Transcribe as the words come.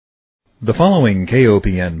The following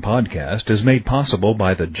KOPN podcast is made possible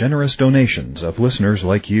by the generous donations of listeners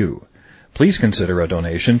like you. Please consider a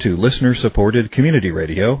donation to listener-supported community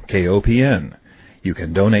radio, KOPN. You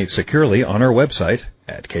can donate securely on our website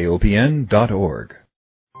at kopn.org.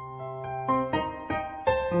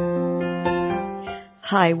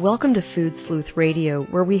 Hi, welcome to Food Sleuth Radio,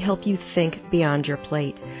 where we help you think beyond your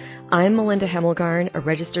plate. I'm Melinda Hemmelgarn, a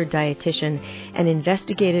registered dietitian and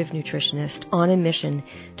investigative nutritionist on a mission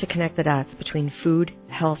to connect the dots between food,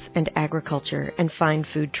 health, and agriculture and find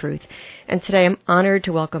food truth. And today I'm honored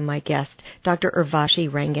to welcome my guest, Dr. Urvashi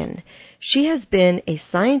Rangan. She has been a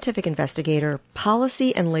scientific investigator,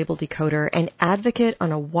 policy and label decoder, and advocate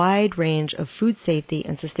on a wide range of food safety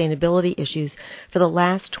and sustainability issues for the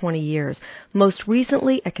last 20 years, most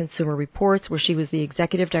recently at Consumer Reports, where she was the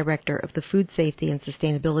executive director of the Food Safety and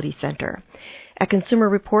Sustainability Center. At Consumer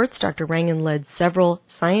Reports, Dr. Rangan led several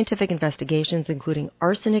scientific investigations, including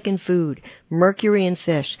arsenic in food, mercury in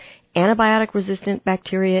fish, antibiotic-resistant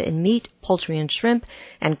bacteria in meat, poultry, and shrimp,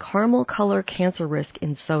 and caramel color cancer risk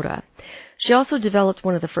in soda. She also developed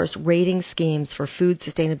one of the first rating schemes for food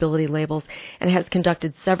sustainability labels and has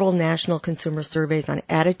conducted several national consumer surveys on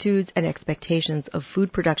attitudes and expectations of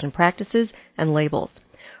food production practices and labels.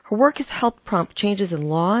 Her work has helped prompt changes in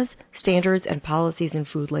laws, standards, and policies in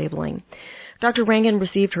food labeling. Dr. Rangan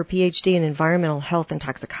received her Ph.D. in Environmental Health and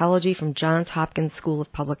Toxicology from Johns Hopkins School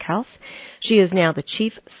of Public Health. She is now the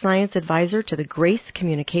Chief Science Advisor to the Grace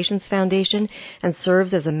Communications Foundation and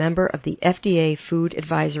serves as a member of the FDA Food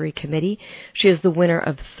Advisory Committee. She is the winner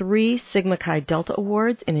of 3 Sigma Chi Delta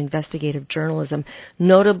Awards in investigative journalism,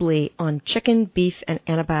 notably on chicken, beef, and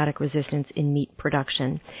antibiotic resistance in meat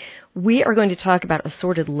production. We are going to talk about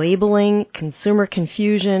assorted labeling, consumer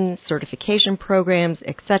confusion, certification programs,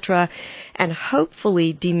 etc., and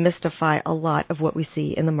hopefully demystify a lot of what we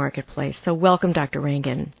see in the marketplace. So welcome, Dr.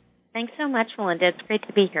 Rangan. Thanks so much, Melinda. It's great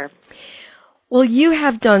to be here. Well, you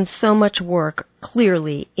have done so much work,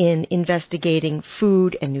 clearly, in investigating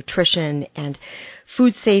food and nutrition and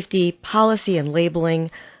food safety, policy and labeling.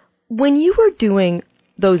 When you were doing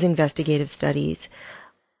those investigative studies,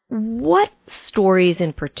 what stories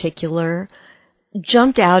in particular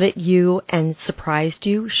jumped out at you and surprised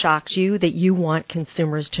you, shocked you, that you want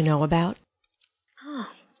consumers to know about?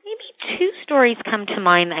 Maybe 2 stories come to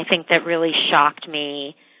mind, I think, that really shocked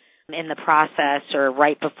me in the process or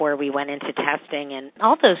right before we went into testing. And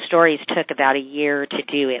all those stories took about a year to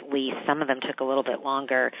do at least. Some of them took a little bit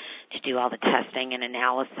longer to do all the testing and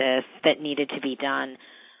analysis that needed to be done.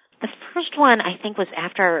 The first one, I think, was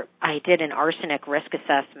after I did an arsenic risk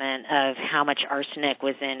assessment of how much arsenic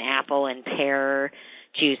was in apple and pear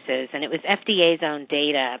juices, and it was FDA's own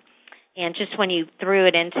data. And just when you threw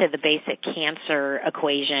it into the basic cancer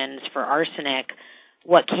equations for arsenic,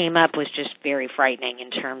 what came up was just very frightening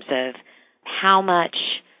in terms of how much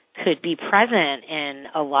could be present in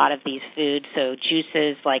a lot of these foods. So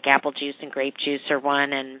juices like apple juice and grape juice are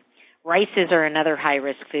one, and rices are another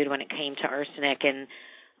high-risk food when it came to arsenic. And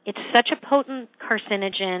it's such a potent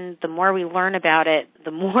carcinogen. The more we learn about it, the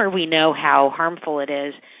more we know how harmful it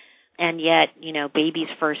is. And yet, babies'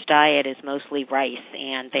 first diet is mostly rice,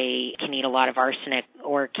 and they can eat a lot of arsenic,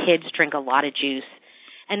 or kids drink a lot of juice.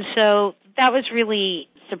 And so that was really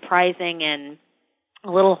surprising and a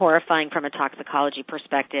little horrifying from a toxicology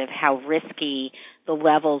perspective, how risky the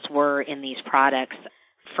levels were in these products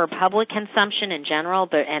for public consumption in general,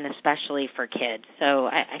 and especially for kids. So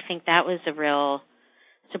I think that was a real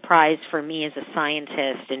surprise for me as a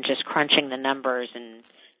scientist, and just crunching the numbers and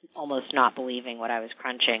almost not believing what I was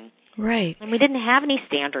crunching. Right. And we didn't have any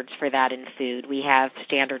standards for that in food. We have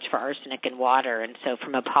standards for arsenic in water, and so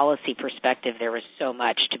from a policy perspective, there was so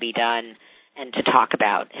much to be done and to talk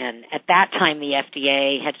about. And at that time, the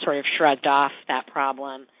FDA had sort of shrugged off that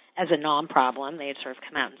problem as a non-problem. They had sort of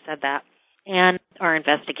come out and said that. And our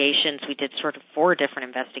investigations, we did sort of 4 different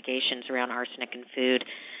investigations around arsenic in food,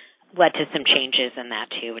 led to some changes in that,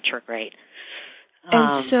 too, which were great.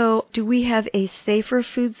 And so do we have a safer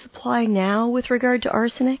food supply now with regard to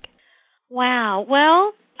arsenic? Wow.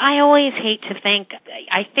 Well, I always hate to think.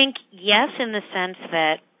 I think yes, in the sense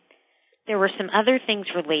that there were some other things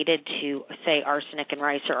related to, say, arsenic in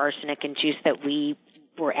rice or arsenic in juice that we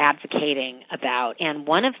were advocating about. And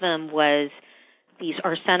one of them was these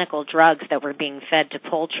arsenical drugs that were being fed to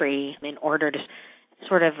poultry in order to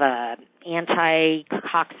sort of a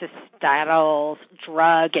anti-coccicidal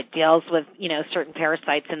drug. It deals with, certain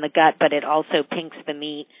parasites in the gut, but it also pinks the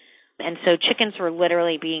meat. And so chickens were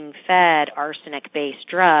literally being fed arsenic-based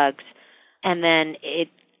drugs, and then it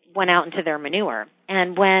went out into their manure.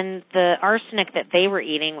 And when the arsenic that they were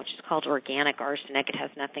eating, which is called organic arsenic, it has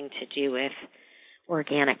nothing to do with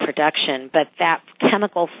organic production, but that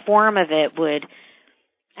chemical form of it would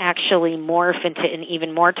actually morph into an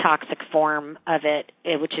even more toxic form of it,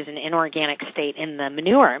 which is an inorganic state in the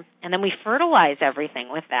manure. And then we fertilize everything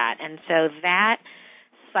with that. And so that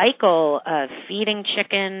cycle of feeding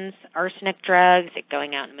chickens arsenic drugs, it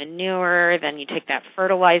going out in manure, then you take that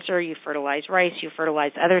fertilizer, you fertilize rice, you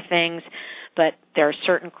fertilize other things, but there are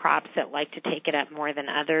certain crops that like to take it up more than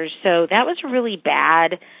others. So that was a really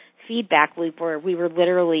bad feedback loop where we were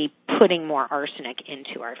literally putting more arsenic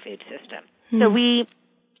into our food system. So we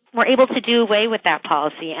were able to do away with that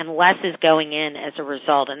policy, and less is going in as a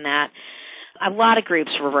result, and that a lot of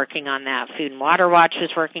groups were working on that. Food and Water Watch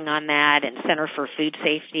was working on that, and Center for Food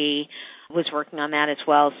Safety was working on that as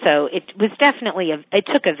well. So it was definitely, it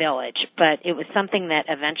took a village, but it was something that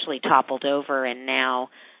eventually toppled over, and now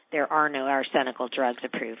there are no arsenical drugs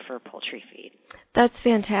approved for poultry feed. That's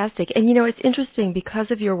fantastic. And, it's interesting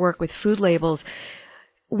because of your work with food labels,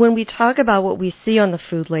 when we talk about what we see on the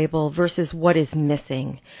food label versus what is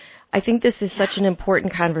missing, I think this is such an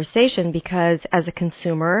important conversation because as a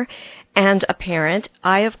consumer and a parent,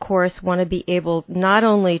 I, of course, want to be able not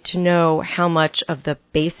only to know how much of the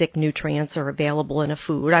basic nutrients are available in a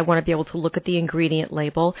food, I want to be able to look at the ingredient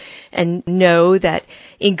label and know that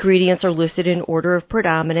ingredients are listed in order of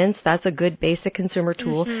predominance. That's a good basic consumer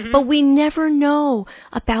tool. Mm-hmm. But we never know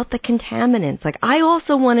about the contaminants. Like, I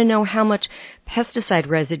also want to know how much pesticide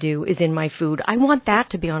residue is in my food. I want that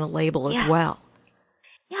to be on a label as well.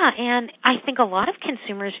 Yeah, and I think a lot of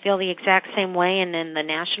consumers feel the exact same way, and in the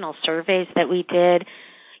national surveys that we did,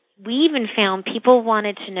 we even found people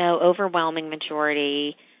wanted to know, overwhelming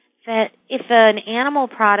majority, that if an animal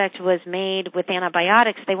product was made with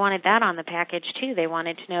antibiotics, they wanted that on the package too. They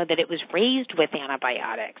wanted to know that it was raised with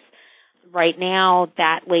antibiotics. Right now,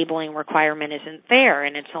 that labeling requirement isn't there,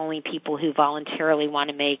 and it's only people who voluntarily want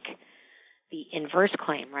to make the inverse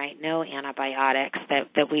claim, right? No antibiotics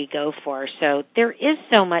that we go for. So there is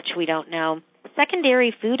so much we don't know.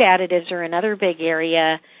 Secondary food additives are another big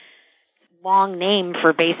area, long name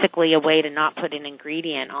for basically a way to not put an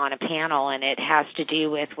ingredient on a panel, and it has to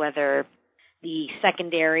do with whether the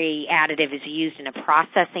secondary additive is used in a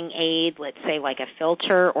processing aid, let's say like a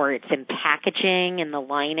filter, or it's in packaging in the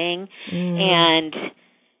lining. And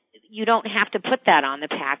you don't have to put that on the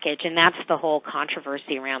package, and that's the whole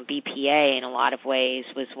controversy around BPA in a lot of ways,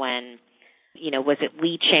 was when, was it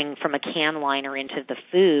leaching from a can liner into the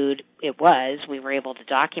food? It was. We were able to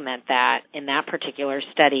document that in that particular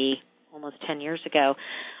study almost 10 years ago.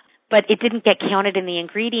 But it didn't get counted in the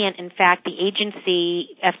ingredient. In fact, the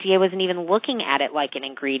agency, FDA, wasn't even looking at it like an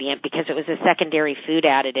ingredient because it was a secondary food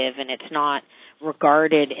additive, and it's not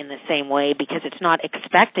regarded in the same way because it's not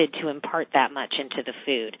expected to impart that much into the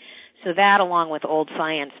food. So that, along with old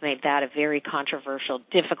science, made that a very controversial,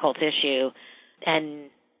 difficult issue, and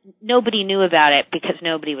nobody knew about it because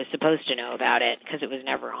nobody was supposed to know about it because it was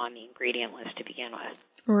never on the ingredient list to begin with.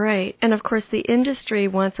 Right. And, of course, the industry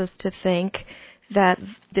wants us to think that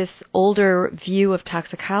this older view of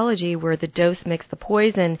toxicology where the dose makes the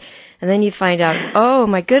poison, and then you find out, oh,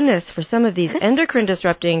 my goodness, for some of these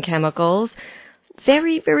endocrine-disrupting chemicals,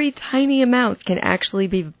 very, very tiny amounts can actually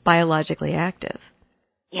be biologically active.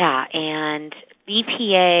 Yeah, and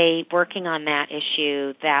BPA, working on that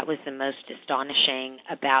issue, that was the most astonishing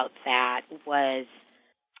about that, was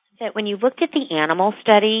that when you looked at the animal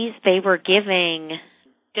studies, they were giving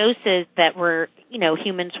doses that were,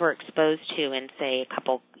 humans were exposed to in, say,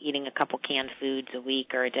 eating a couple canned foods a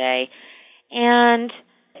week or a day. And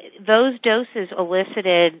those doses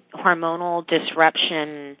elicited hormonal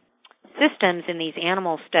disruption systems in these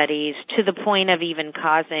animal studies to the point of even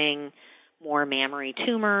causing more mammary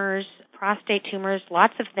tumors, prostate tumors,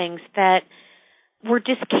 lots of things that were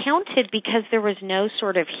discounted because there was no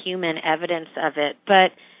sort of human evidence of it.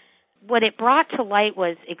 But what it brought to light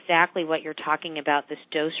was exactly what you're talking about, this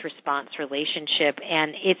dose-response relationship.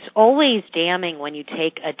 And it's always damning when you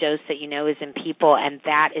take a dose that you know is in people and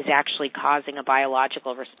that is actually causing a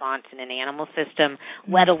biological response in an animal system,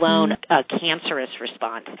 let alone a cancerous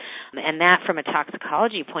response. And that, from a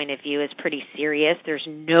toxicology point of view, is pretty serious. There's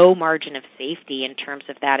no margin of safety in terms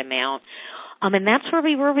of that amount. And that's where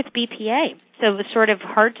we were with BPA. So it was sort of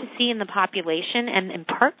hard to see in the population, and in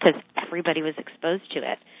part because everybody was exposed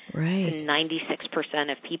to it. Right.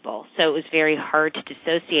 96% of people. So it was very hard to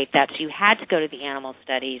dissociate that. So you had to go to the animal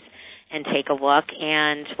studies and take a look.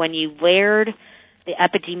 And when you layered the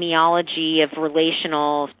epidemiology of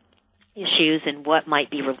relational issues and what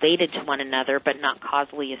might be related to one another but not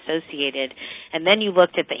causally associated, and then you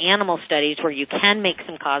looked at the animal studies where you can make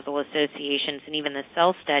some causal associations, and even the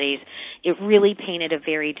cell studies, it really painted a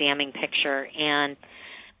very damning picture. And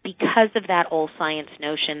because of that old science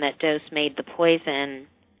notion that dose made the poison,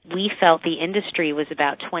 we felt the industry was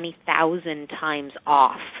about 20,000 times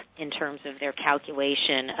off in terms of their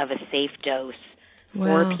calculation of a safe dose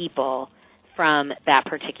for people from that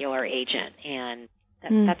particular agent. And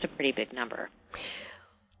that's a pretty big number.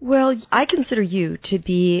 Well, I consider you to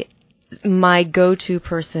be my go-to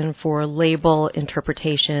person for label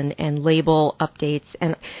interpretation and label updates.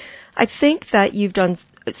 And I think that you've done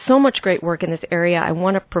so much great work in this area. I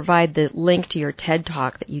want to provide the link to your TED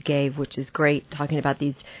Talk that you gave, which is great, talking about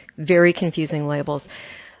these very confusing labels.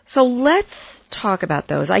 So let's talk about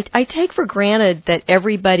those. I take for granted that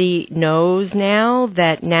everybody knows now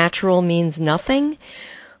that natural means nothing,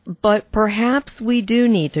 but perhaps we do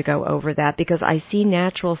need to go over that because I see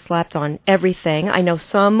natural slapped on everything. I know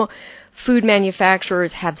some food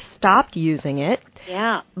manufacturers have stopped using it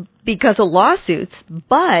because of lawsuits,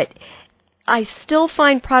 but I still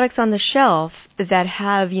find products on the shelf that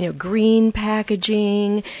have, green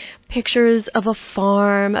packaging, pictures of a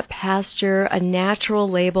farm, a pasture, a natural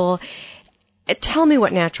label. Tell me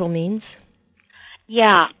what natural means.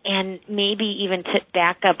 Yeah, and maybe even to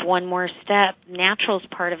back up one more step, natural is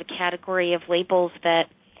part of a category of labels that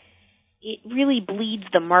it really bleeds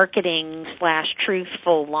the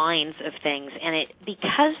marketing/truthful lines of things. And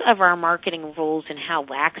because of our marketing rules and how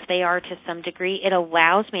lax they are to some degree, it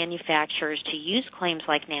allows manufacturers to use claims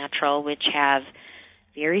like natural, which have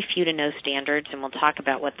very few to no standards, and we'll talk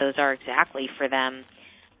about what those are exactly for them,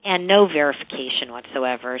 and no verification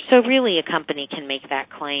whatsoever. So really a company can make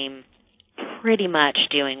that claim pretty much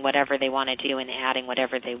doing whatever they want to do and adding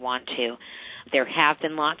whatever they want to. There have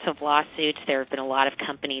been lots of lawsuits. There have been a lot of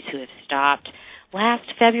companies who have stopped.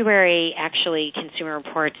 Last February, actually, Consumer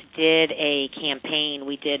Reports did a campaign.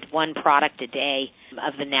 We did one product a day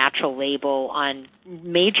of the natural label on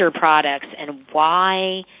major products and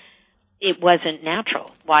why it wasn't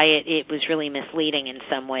natural, why it was really misleading in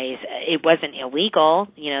some ways. It wasn't illegal.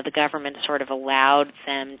 The government sort of allowed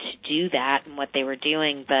them to do that and what they were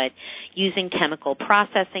doing, but using chemical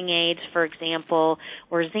processing aids, for example,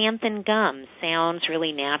 or xanthan gum sounds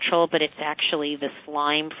really natural, but it's actually the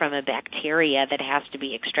slime from a bacteria that has to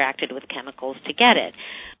be extracted with chemicals to get it.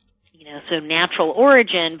 So natural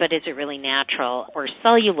origin, but is it really natural? Or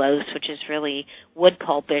cellulose, which is really wood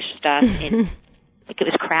pulpish stuff in it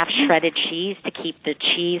was Kraft shredded cheese to keep the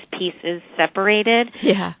cheese pieces separated.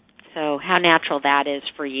 Yeah. So how natural that is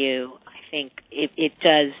for you, I think it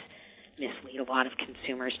does mislead a lot of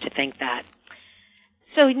consumers to think that.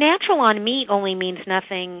 So natural on meat only means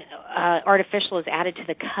nothing artificial is added to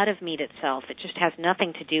the cut of meat itself. It just has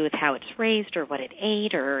nothing to do with how it's raised or what it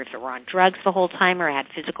ate or if it were on drugs the whole time or had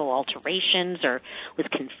physical alterations or was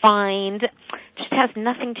confined. It just has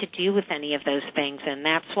nothing to do with any of those things, and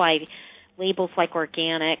that's why labels like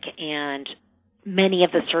organic and many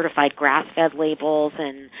of the certified grass-fed labels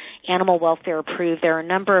and animal welfare approved, there are a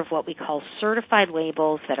number of what we call certified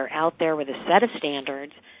labels that are out there with a set of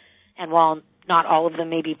standards. And while not all of them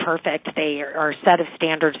may be perfect, they are a set of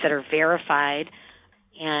standards that are verified,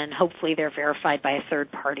 and hopefully they're verified by a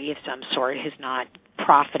third party of some sort who's not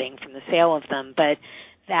profiting from the sale of them. But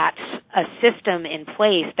that's a system in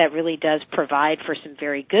place that really does provide for some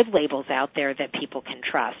very good labels out there that people can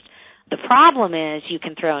trust. The problem is you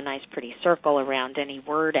can throw a nice pretty circle around any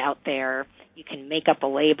word out there. You can make up a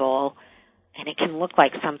label, and it can look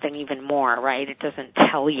like something even more, right? It doesn't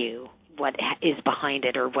tell you what is behind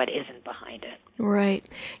it or what isn't behind it. Right.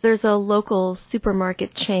 There's a local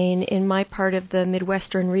supermarket chain in my part of the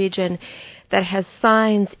Midwestern region that has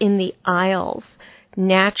signs in the aisles,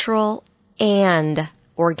 natural and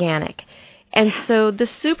organic. And so the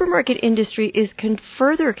supermarket industry is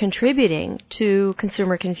further contributing to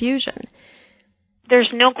consumer confusion.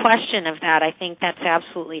 There's no question of that. I think that's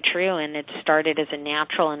absolutely true, and it started as a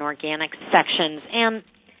natural and organic sections. And,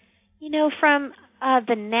 from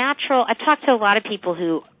the natural, I've talked to a lot of people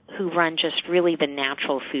who run just really the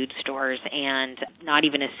natural food stores and not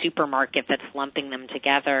even a supermarket that's lumping them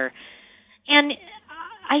together. And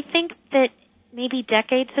I think that maybe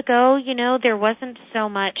decades ago, there wasn't so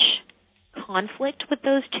much conflict with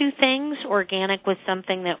those two things. Organic was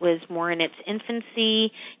something that was more in its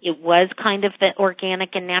infancy. It was kind of the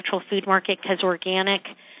organic and natural food market because organic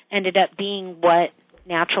ended up being what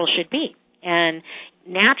natural should be. And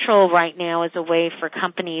natural right now is a way for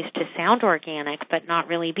companies to sound organic but not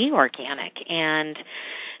really be organic. And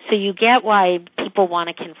so you get why people want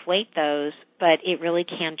to conflate those, but it really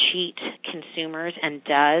can cheat consumers and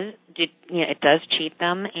it does cheat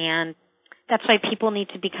them. And that's why people need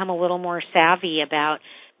to become a little more savvy about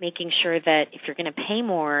making sure that if you're going to pay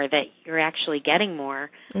more, that you're actually getting more.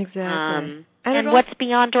 Exactly. And what's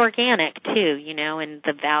beyond organic, too, and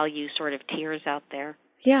the value sort of tiers out there.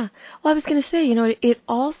 Yeah. Well, I was going to say, it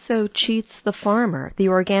also cheats the farmer, the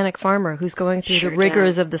organic farmer who's going through the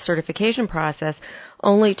rigors of the certification process,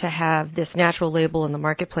 only to have this natural label in the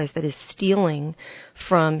marketplace that is stealing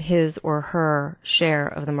from his or her share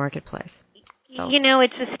of the marketplace. So.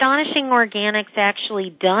 It's astonishing organic's actually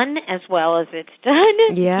done as well as it's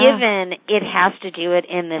done, given it has to do it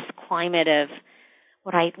in this climate of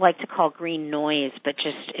what I like to call green noise, but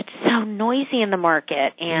just it's so noisy in the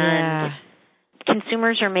market, and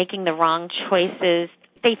consumers are making the wrong choices.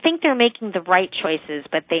 They think they're making the right choices,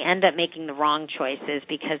 but they end up making the wrong choices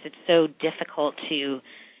because it's so difficult to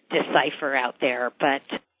decipher out there. But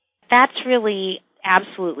that's really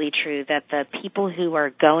absolutely true, that the people who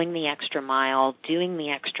are going the extra mile, doing the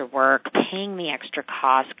extra work, paying the extra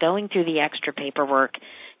cost, going through the extra paperwork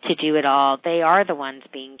to do it all, they are the ones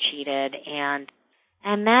being cheated, and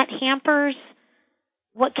that hampers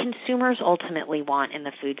what consumers ultimately want in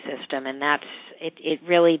the food system, and it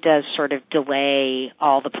really does sort of delay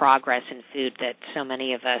all the progress in food that so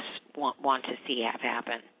many of us want to see have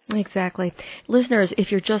happen. Exactly. Listeners,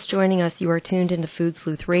 if you're just joining us, you are tuned into Food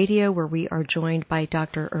Sleuth Radio, where we are joined by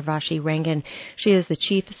Dr. Urvashi Rangan. She is the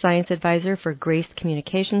Chief Science Advisor for Grace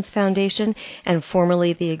Communications Foundation and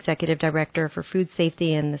formerly the Executive Director for Food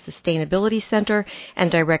Safety and the Sustainability Center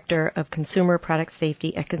and Director of Consumer Product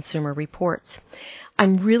Safety at Consumer Reports.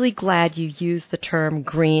 I'm really glad you used the term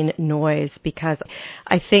green noise, because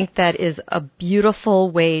I think that is a beautiful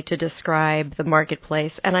way to describe the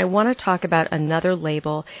marketplace. And I want to talk about another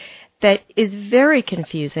label that is very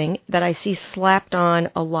confusing that I see slapped on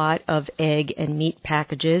a lot of egg and meat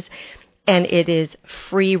packages, and it is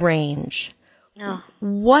free range. Oh.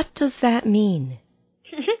 What does that mean?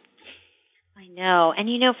 I know. And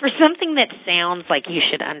for something that sounds like you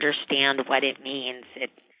should understand what it means,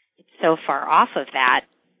 it's so far off of that.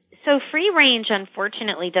 So free range,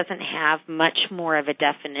 unfortunately, doesn't have much more of a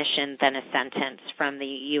definition than a sentence from the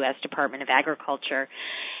U.S. Department of Agriculture.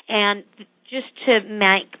 And just to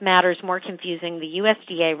make matters more confusing, the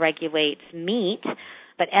USDA regulates meat,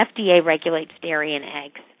 but FDA regulates dairy and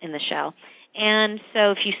eggs in the shell. And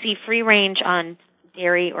so if you see free range on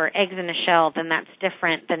dairy or eggs in a shell, then that's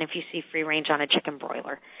different than if you see free range on a chicken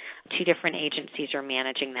broiler. Two different agencies are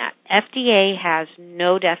managing that. FDA has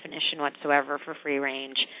no definition whatsoever for free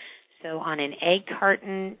range. So on an egg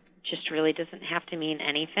carton, just really doesn't have to mean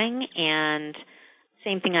anything. And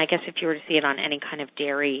same thing, I guess, if you were to see it on any kind of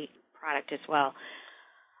dairy product as well,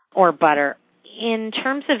 or butter. In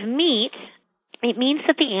terms of meat, it means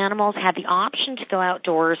that the animals have the option to go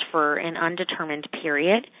outdoors for an undetermined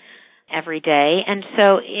period every day. And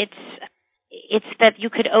so it's that you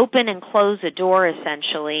could open and close a door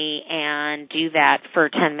essentially and do that for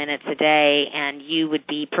 10 minutes a day, and you would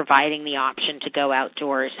be providing the option to go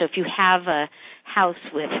outdoors. So if you have a house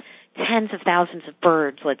with tens of thousands of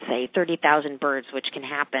birds, let's say 30,000 birds, which can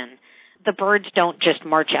happen, the birds don't just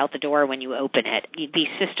march out the door when you open it. These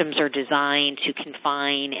systems are designed to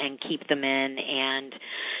confine and keep them in, and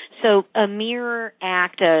so a mere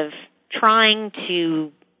act of trying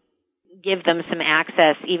to give them some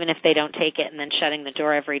access, even if they don't take it, and then shutting the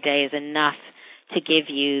door every day is enough to give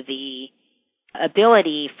you the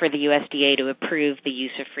ability for the USDA to approve the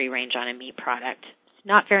use of free range on a meat product. It's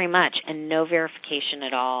not very much, and no verification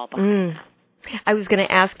at all behind that. I was going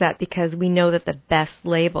to ask that because we know that the best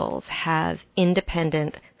labels have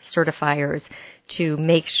independent certifiers to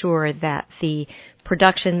make sure that the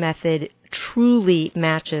production method truly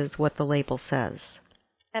matches what the label says.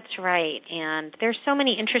 That's right, and there's so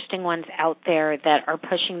many interesting ones out there that are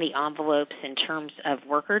pushing the envelopes in terms of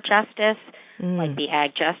worker justice, like the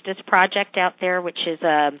Ag Justice Project out there, which is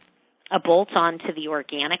a bolt-on to the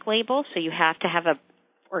organic label, so you have to have a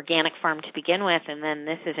organic farm to begin with, and then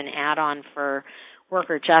this is an add-on for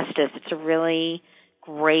worker justice. It's a really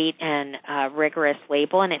great and rigorous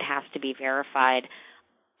label, and it has to be verified.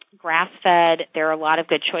 Grass-fed, there are a lot of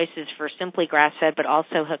good choices for simply grass-fed, but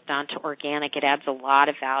also hooked onto organic. It adds a lot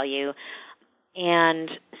of value. And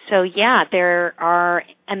so, yeah,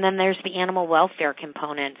 and then there's the animal welfare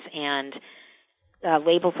components, and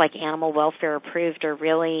labels like animal welfare approved are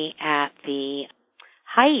really at the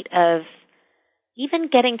height of even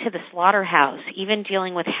getting to the slaughterhouse, even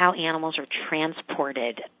dealing with how animals are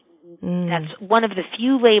transported. That's one of the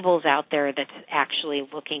few labels out there that's actually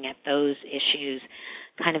looking at those issues,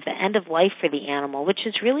 kind of the end of life for the animal, which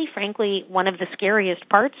is really, frankly, one of the scariest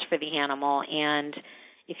parts for the animal. And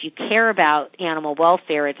if you care about animal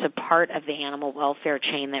welfare, it's a part of the animal welfare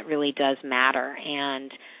chain that really does matter.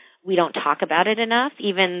 And we don't talk about it enough,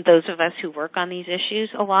 even those of us who work on these issues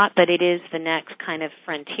a lot, but it is the next kind of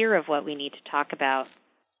frontier of what we need to talk about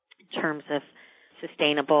in terms of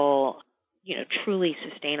sustainable, truly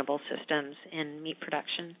sustainable systems in meat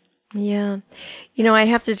production. Yeah. I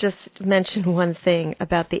have to just mention one thing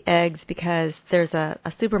about the eggs, because there's a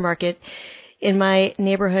supermarket in my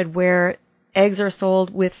neighborhood where eggs are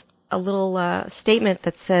sold with a little statement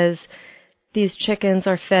that says, these chickens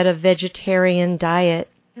are fed a vegetarian diet.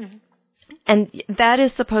 Mm-hmm. And that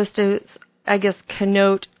is supposed to, I guess,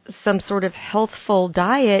 connote some sort of healthful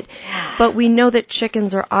diet, but we know that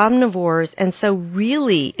chickens are omnivores, and so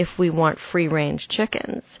really, if we want free-range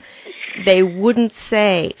chickens, they wouldn't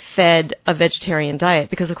say fed a vegetarian diet,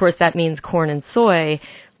 because, of course, that means corn and soy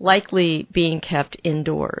likely being kept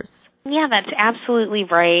indoors. Yeah, that's absolutely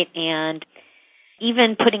right, and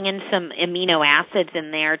even putting in some amino acids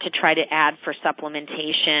in there to try to add for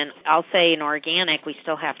supplementation. I'll say in organic, we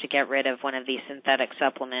still have to get rid of one of these synthetic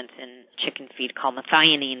supplements in chicken feed called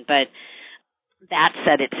methionine, but that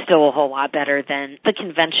said, it's still a whole lot better than the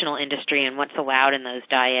conventional industry and what's allowed in those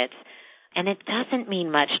diets. And it doesn't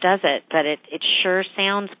mean much, does it? But it sure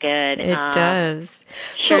sounds good. It does.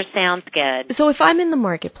 Sure sounds good. So if I'm in the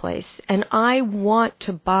marketplace and I want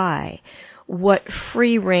to buy what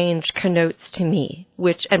free range connotes to me,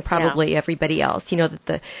 and probably everybody else,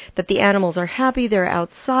 that the animals are happy, they're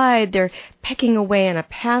outside, they're pecking away in a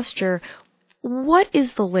pasture, what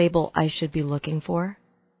is the label I should be looking for?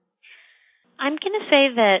 I'm going to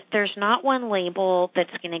say that there's not one label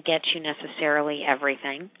that's going to get you necessarily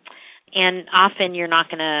everything. And often you're not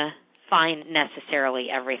going to find necessarily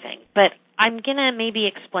everything. But I'm going to maybe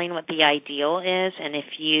explain what the ideal is, and if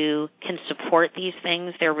you can support these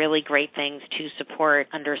things, they're really great things to support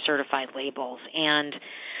under certified labels. And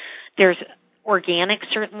there's organic,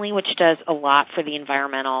 certainly, which does a lot for the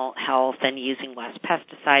environmental health and using less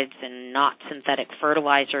pesticides and not synthetic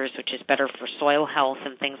fertilizers, which is better for soil health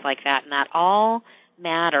and things like that. And that all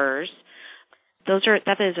matters.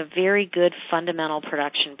 That is a very good fundamental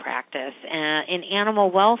production practice. In animal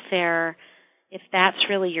welfare, if that's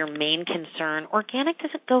really your main concern, organic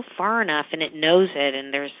doesn't go far enough, and it knows it,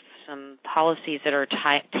 and there's some policies that are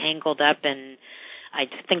tangled up and I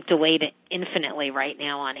think delayed infinitely right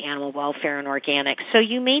now on animal welfare and organic. So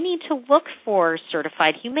you may need to look for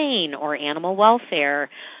Certified Humane or Animal Welfare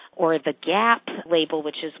or the GAP label,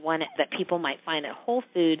 which is one that people might find at Whole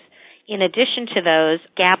Foods. In addition to those,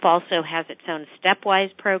 GAP also has its own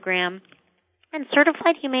Stepwise program, and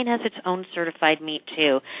Certified Humane has its own certified meat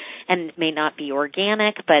too, and it may not be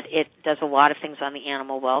organic, but it does a lot of things on the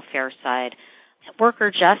animal welfare side.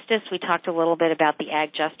 Worker Justice, we talked a little bit about the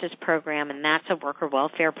Ag Justice Program, and that's a worker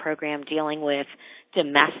welfare program dealing with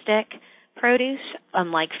domestic produce,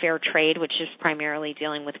 unlike Fair Trade, which is primarily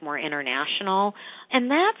dealing with more international. And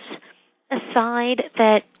that's a side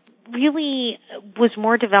that really was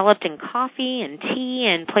more developed in coffee and tea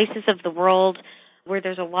and places of the world where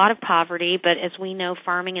there's a lot of poverty, but as we know,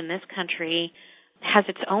 farming in this country has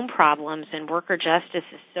its own problems, and worker justice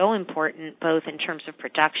is so important both in terms of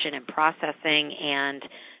production and processing, and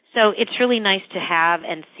so it's really nice to have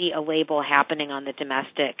and see a label happening on the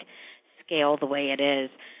domestic scale the way it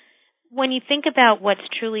is. When you think about what's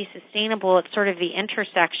truly sustainable, it's sort of the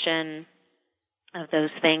intersection of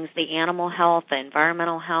those things, the animal health, the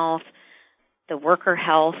environmental health, the worker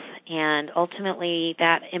health, and ultimately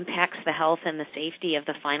that impacts the health and the safety of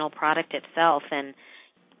the final product itself. And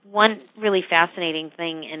one really fascinating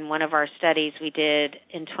thing in one of our studies we did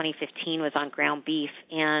in 2015 was on ground beef.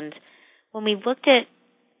 And when we looked at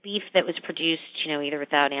beef that was produced, either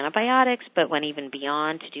without antibiotics, but went even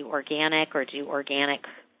beyond to do organic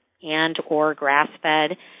and or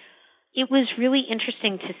grass-fed, it was really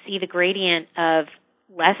interesting to see the gradient of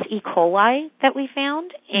less E. coli that we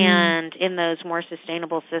found and in those more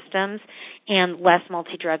sustainable systems and less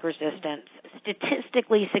multi-drug resistance,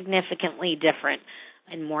 statistically significantly different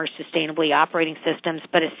in more sustainably operating systems,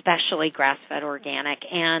 but especially grass-fed organic.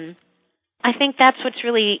 And I think that's what's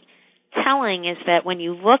really telling is that when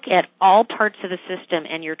you look at all parts of the system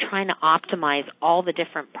and you're trying to optimize all the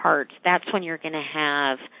different parts, that's when you're going to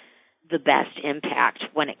have the best impact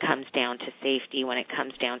when it comes down to safety, when it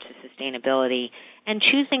comes down to sustainability. And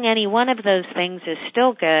choosing any one of those things is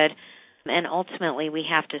still good, and ultimately we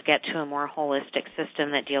have to get to a more holistic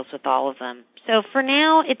system that deals with all of them. So for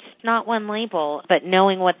now, it's not one label, but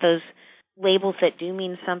knowing what those labels that do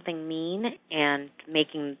mean something mean and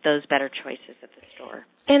making those better choices at the store.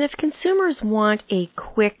 And if consumers want a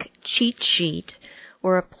quick cheat sheet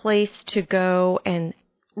or a place to go and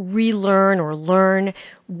relearn or learn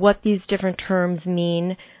what these different terms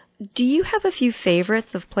mean, do you have a few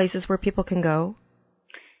favorites of places where people can go?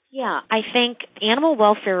 Yeah, I think Animal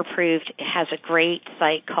Welfare Approved has a great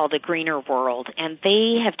site called A Greener World, and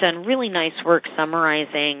they have done really nice work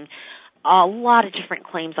summarizing a lot of different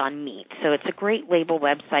claims on meat. So it's a great label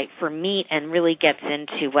website for meat and really gets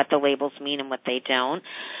into what the labels mean and what they don't.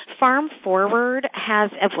 Farm Forward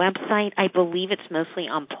has a website, I believe it's mostly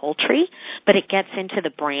on poultry, but it gets into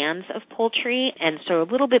the brands of poultry, and so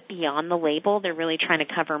a little bit beyond the label. They're really trying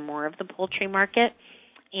to cover more of the poultry market.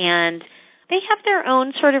 And they have their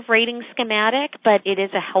own sort of rating schematic, but it is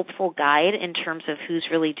a helpful guide in terms of who's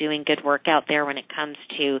really doing good work out there when it comes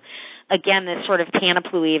to, again, this sort of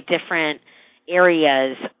panoply of different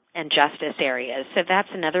areas and justice areas. So that's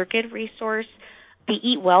another good resource. The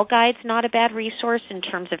Eat Well Guide's not a bad resource in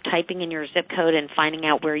terms of typing in your zip code and finding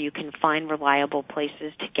out where you can find reliable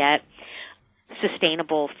places to get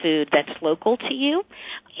sustainable food that's local to you.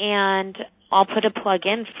 And I'll put a plug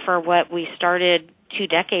in for what we started 2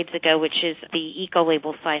 decades ago, which is the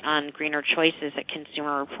Eco-Label site on Greener Choices at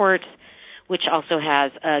Consumer Reports, which also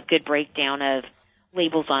has a good breakdown of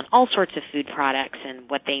labels on all sorts of food products and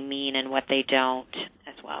what they mean and what they don't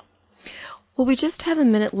as well. Well, we just have a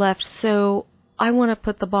minute left, so I want to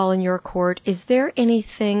put the ball in your court. Is there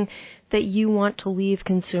anything that you want to leave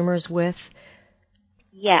consumers with?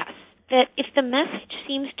 Yes, that if the message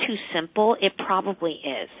seems too simple, it probably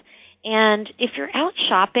is. And if you're out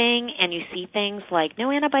shopping and you see things like no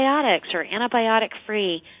antibiotics or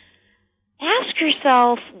antibiotic-free, ask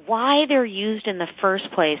yourself why they're used in the first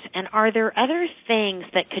place, and are there other things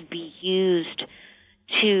that could be used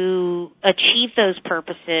to achieve those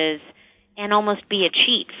purposes and almost be a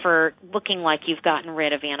cheat for looking like you've gotten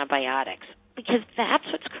rid of antibiotics? Because that's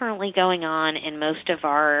what's currently going on in most of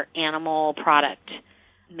our animal product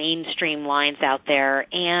mainstream lines out there,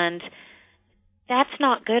 and that's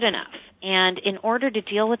not good enough. And in order to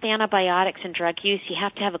deal with antibiotics and drug use, you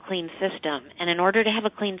have to have a clean system. And in order to have a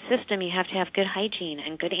clean system, you have to have good hygiene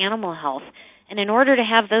and good animal health. And in order to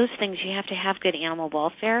have those things, you have to have good animal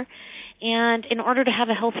welfare. And in order to have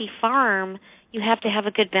a healthy farm, you have to have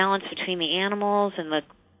a good balance between the animals and the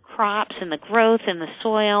crops and the growth and the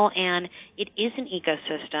soil. And it is an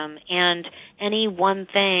ecosystem. And any one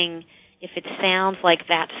thing, if it sounds like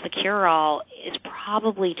that's the cure-all, is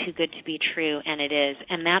probably too good to be true, and it is.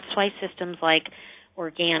 And that's why systems like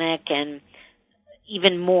organic and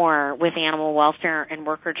even more with animal welfare and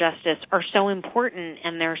worker justice are so important,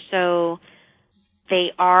 and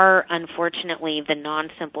they are, unfortunately, the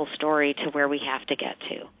non-simple story to where we have to get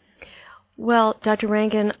to. Well, Dr.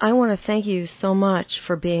 Rangan, I want to thank you so much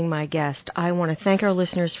for being my guest. I want to thank our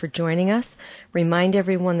listeners for joining us. Remind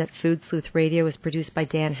everyone that Food Sleuth Radio is produced by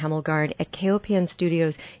Dan Hemmelgarn at KOPN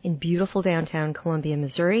Studios in beautiful downtown Columbia,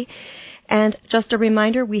 Missouri. And just a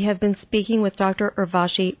reminder, we have been speaking with Dr.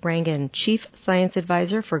 Urvashi Rangan, Chief Science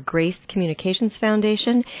Advisor for Grace Communications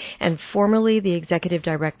Foundation and formerly the Executive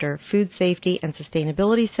Director, Food Safety and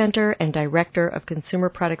Sustainability Center and Director of Consumer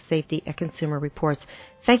Product Safety at Consumer Reports.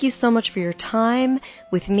 Thank you so much for your time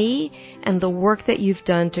with me and the work that you've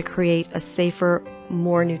done to create a safer,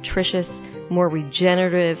 more nutritious, more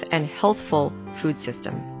regenerative and healthful food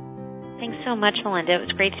system. Thanks so much, Melinda. It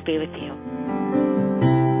was great to be with you.